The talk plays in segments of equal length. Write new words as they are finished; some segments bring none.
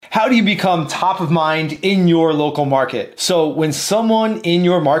How do you become top of mind in your local market? So when someone in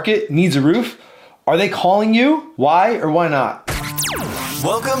your market needs a roof, are they calling you? Why or why not?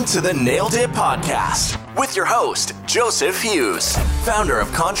 Welcome to the Nailed It Podcast with your host, Joseph Hughes, founder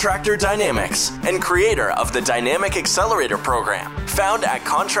of Contractor Dynamics and creator of the Dynamic Accelerator Program, found at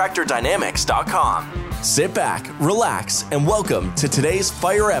contractordynamics.com. Sit back, relax, and welcome to today's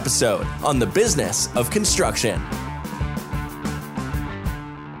fire episode on the business of construction.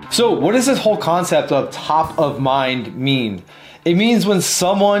 So what does this whole concept of top of mind mean? It means when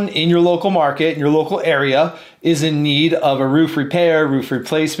someone in your local market, in your local area, is in need of a roof repair, roof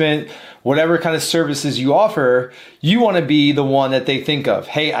replacement, whatever kind of services you offer, you want to be the one that they think of.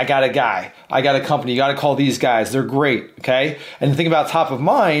 Hey, I got a guy, I got a company, you got to call these guys. They're great, okay? And the thing about top of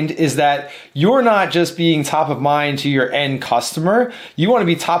mind is that you're not just being top of mind to your end customer. You want to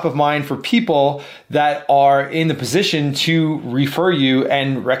be top of mind for people that are in the position to refer you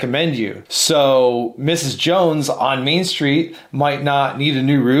and recommend you. So Mrs. Jones on Main Street might not need a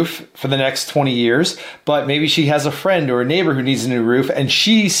new roof for the next 20 years, but maybe she has a friend or a neighbor who needs a new roof, and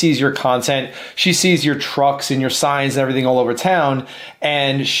she sees your content, she sees your trucks and your signs and everything all over town,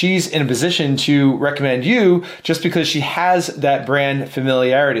 and she's in a position to recommend you just because she has that brand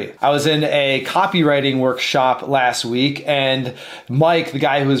familiarity. I was in a copywriting workshop last week, and Mike, the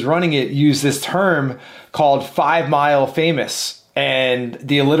guy who was running it, used this term called 5 Mile Famous. And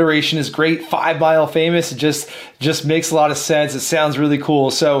the alliteration is great. 5 Mile Famous. It just makes a lot of sense. It sounds really cool.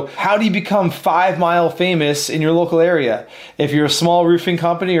 So how do you become 5 Mile Famous in your local area? If you're a small roofing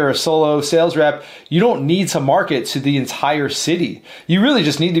company or a solo sales rep, you don't need to market to the entire city. You really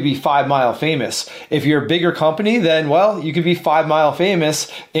just need to be 5 Mile Famous. If you're a bigger company, then, well, you could be 5 Mile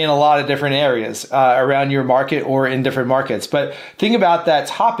Famous in a lot of different areas around your market or in different markets. But think about that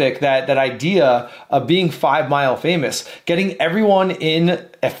topic, that idea of being 5 Mile Famous, getting everyone in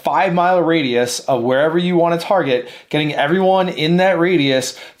a 5 mile radius of wherever you want to target, getting everyone in that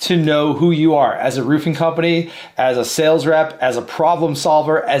radius to know who you are as a roofing company, as a sales rep, as a problem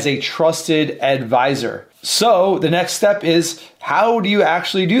solver, as a trusted advisor. So the next step is, how do you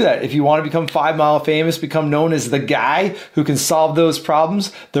actually do that? If you want to become 5 Mile Famous, become known as the guy who can solve those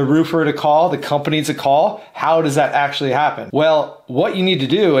problems, the roofer to call, the company to call, how does that actually happen? Well, what you need to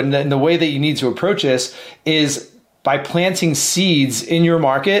do, and the way that you need to approach this, is by planting seeds in your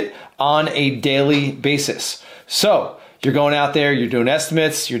market on a daily basis. So you're going out there, you're doing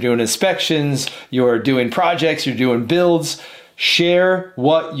estimates, you're doing inspections, you're doing projects, you're doing builds. Share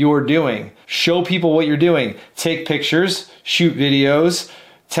what you're doing. Show people what you're doing. Take pictures, shoot videos,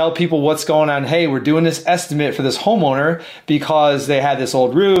 tell people what's going on. Hey, we're doing this estimate for this homeowner because they had this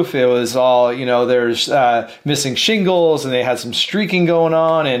old roof. It was all, there's missing shingles, and they had some streaking going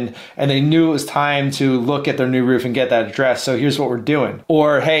on, and they knew it was time to look at their new roof and get that addressed. So here's what we're doing.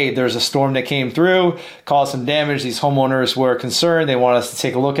 Or, hey, there's a storm that came through, caused some damage. These homeowners were concerned. They want us to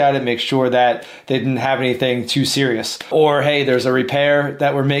take a look at it, make sure that they didn't have anything too serious. Or, hey, there's a repair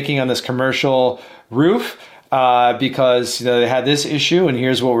that we're making on this commercial roof. Because they had this issue, and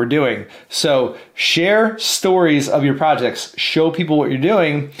here's what we're doing. So share stories of your projects, show people what you're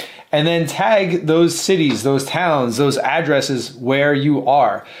doing, and then tag those cities, those towns, those addresses where you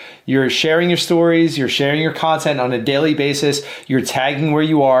are. You're sharing your stories, you're sharing your content on a daily basis, you're tagging where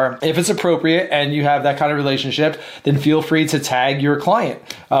you are. If it's appropriate and you have that kind of relationship, then feel free to tag your client,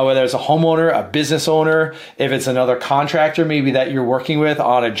 whether it's a homeowner, a business owner, if it's another contractor maybe that you're working with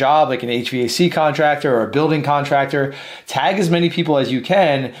on a job, like an HVAC contractor or a building contractor. Tag as many people as you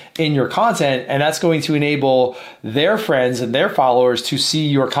can in your content, and that's going to enable their friends and their followers to see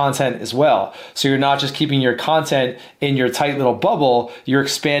your content as well. So you're not just keeping your content in your tight little bubble, you're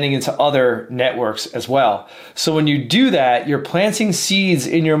expanding into other networks as well. So when you do that, you're planting seeds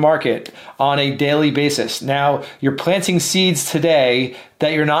in your market on a daily basis. Now, you're planting seeds today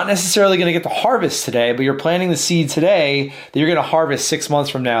that you're not necessarily going to get the harvest today, but you're planting the seed today that you're going to harvest 6 months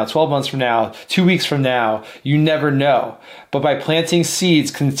from now, 12 months from now, 2 weeks from now. You never know. But by planting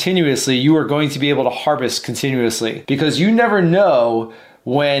seeds continuously, you are going to be able to harvest continuously, because you never know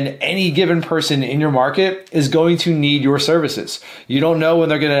when any given person in your market is going to need your services. You don't know when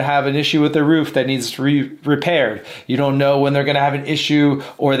they're going to have an issue with their roof that needs to be repaired. You don't know when they're going to have an issue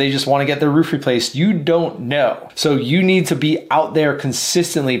or they just want to get their roof replaced. You don't know. So you need to be out there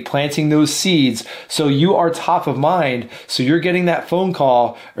consistently planting those seeds so you are top of mind, so you're getting that phone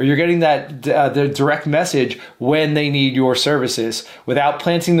call or you're getting that the direct message when they need your services. Without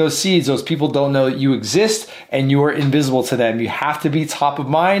planting those seeds, those people don't know that you exist and you are invisible to them. You have to be top top of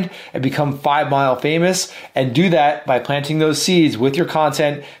mind and become 5 Mile famous. And do that by planting those seeds with your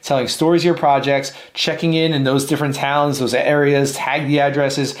content, telling stories of your projects, checking in those different towns, those areas, tag the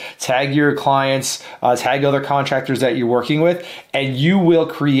addresses, tag your clients, tag other contractors that you're working with, and you will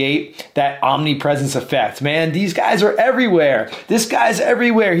create that omnipresence effect. Man, these guys are everywhere. This guy's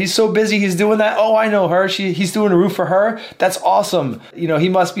everywhere. He's so busy. He's doing that. Oh, I know her. He's doing a roof for her. That's awesome. He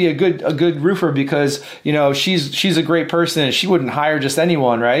must be a good roofer because, she's a great person and she wouldn't hire just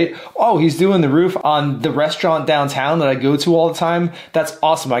anyone, right? Oh, he's doing the roof on the restaurant downtown that I go to all the time. That's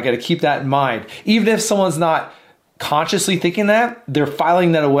awesome. I got to keep that in mind. Even if someone's not consciously thinking that, they're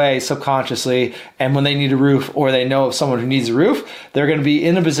filing that away subconsciously, and when they need a roof or they know of someone who needs a roof, they're going to be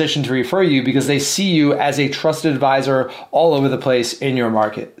in a position to refer you because they see you as a trusted advisor all over the place in your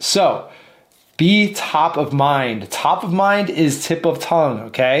market. So be top of mind. Top of mind is tip of tongue,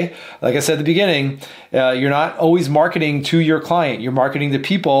 okay? Like I said at the beginning, you're not always marketing to your client. You're marketing to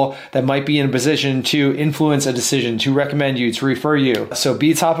people that might be in a position to influence a decision, to recommend you, to refer you. So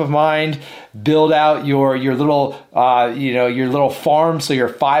be top of mind. Build out your little your little farm so you're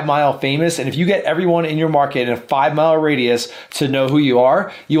 5 Mile famous. And if you get everyone in your market in a 5 mile radius to know who you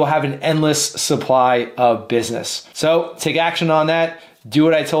are, you will have an endless supply of business. So take action on that. Do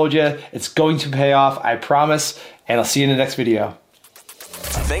what I told you. It's going to pay off, I promise, and I'll see you in the next video.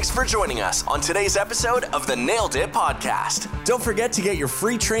 Thanks for joining us on today's episode of the Nailed It Podcast. Don't forget to get your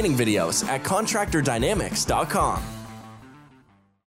free training videos at contractordynamics.com.